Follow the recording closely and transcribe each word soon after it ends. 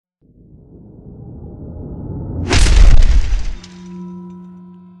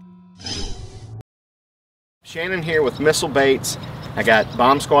Shannon here with Missile Baits. I got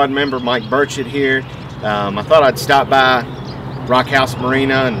Bomb Squad member Mike Burchett here. I thought I'd stop by Rock House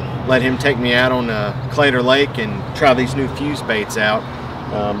Marina and let him take me out on Claytor Lake and try these new fuse baits out.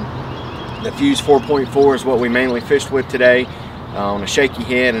 The Fuse 4.4 is what we mainly fished with today on a shaky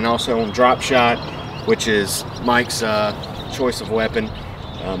head and also on drop shot, which is Mike's choice of weapon.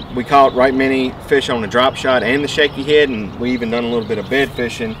 We caught right many fish on the drop shot and the shaky head, and we even done a little bit of bed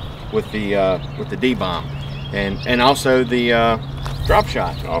fishing with the D-bomb. And also the drop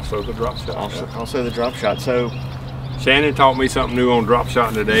shot. Also the drop shot. Also the drop shot. So Shannon taught me something new on drop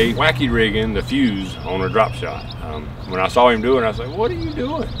shot today. Wacky rigging the fuse on a drop shot. When I saw him doing it, I was like, "What are you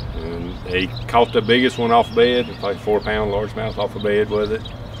doing?" And he caught the biggest one off bed. It's like 4-pound largemouth off the bed with it.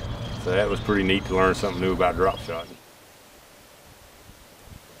 So that was pretty neat to learn something new about drop shotting.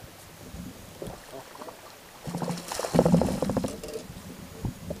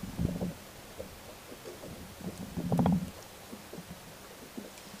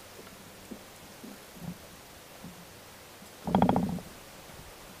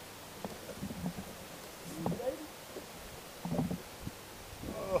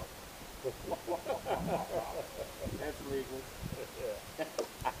 that's legal.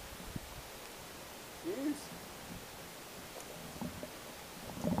 Fuse.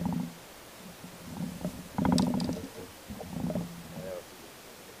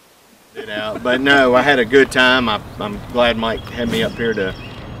 It out, but no, I had a good time. I'm glad Mike had me up here to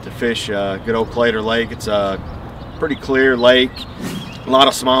fish good old Claytor Lake. It's a pretty clear lake, a lot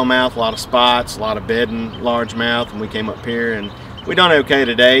of smallmouth, a lot of spots, a lot of bedding largemouth, and we came up here and we done okay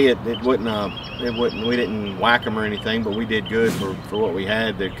today. We didn't whack them or anything, but we did good for what we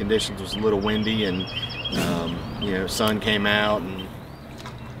had. The conditions was a little windy, and you know, sun came out, and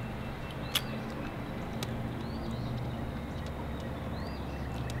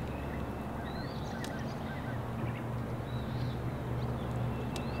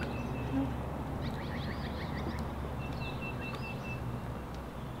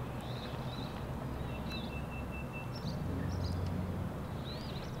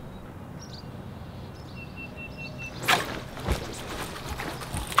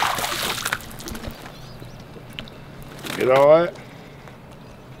Get all right?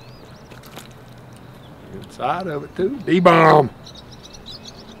 Inside of it too. D-bomb.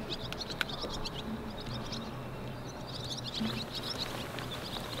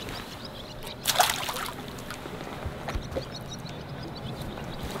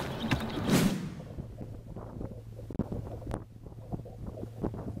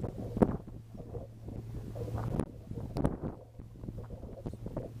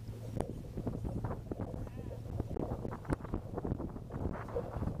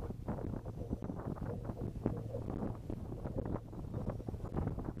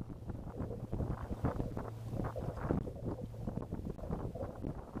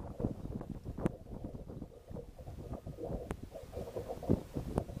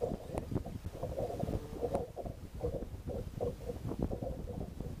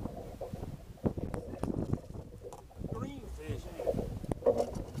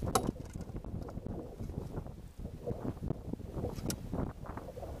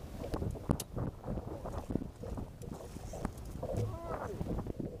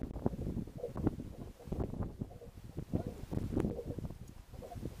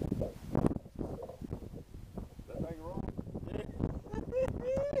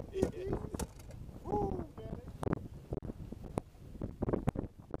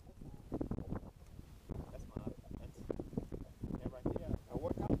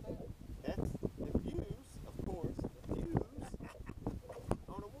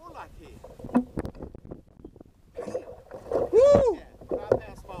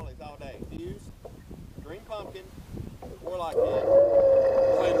 Warlock in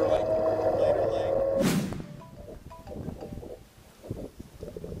Claytor Lake. Claytor Lake.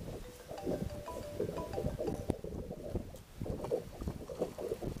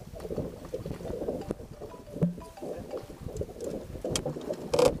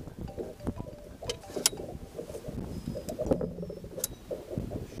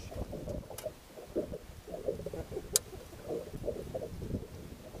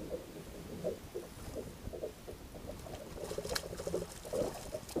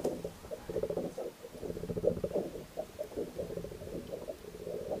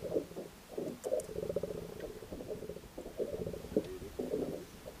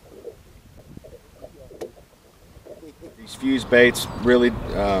 These fuse baits really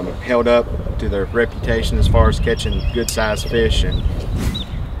held up to their reputation as far as catching good sized fish, and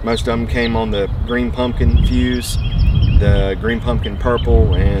most of them came on the green pumpkin fuse, the green pumpkin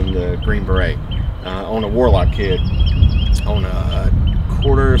purple, and the green beret. on a Warlock head on a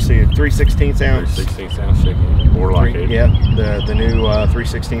quarter, see, 3/16 ounce. 3/16 ounce Shaky Warlock head. Yeah, the new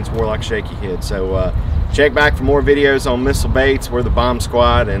 3/16 Warlock Shaky head. So check back for more videos on missile baits. We're the Bomb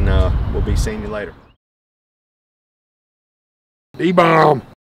Squad, and we'll be seeing you later. D-bomb.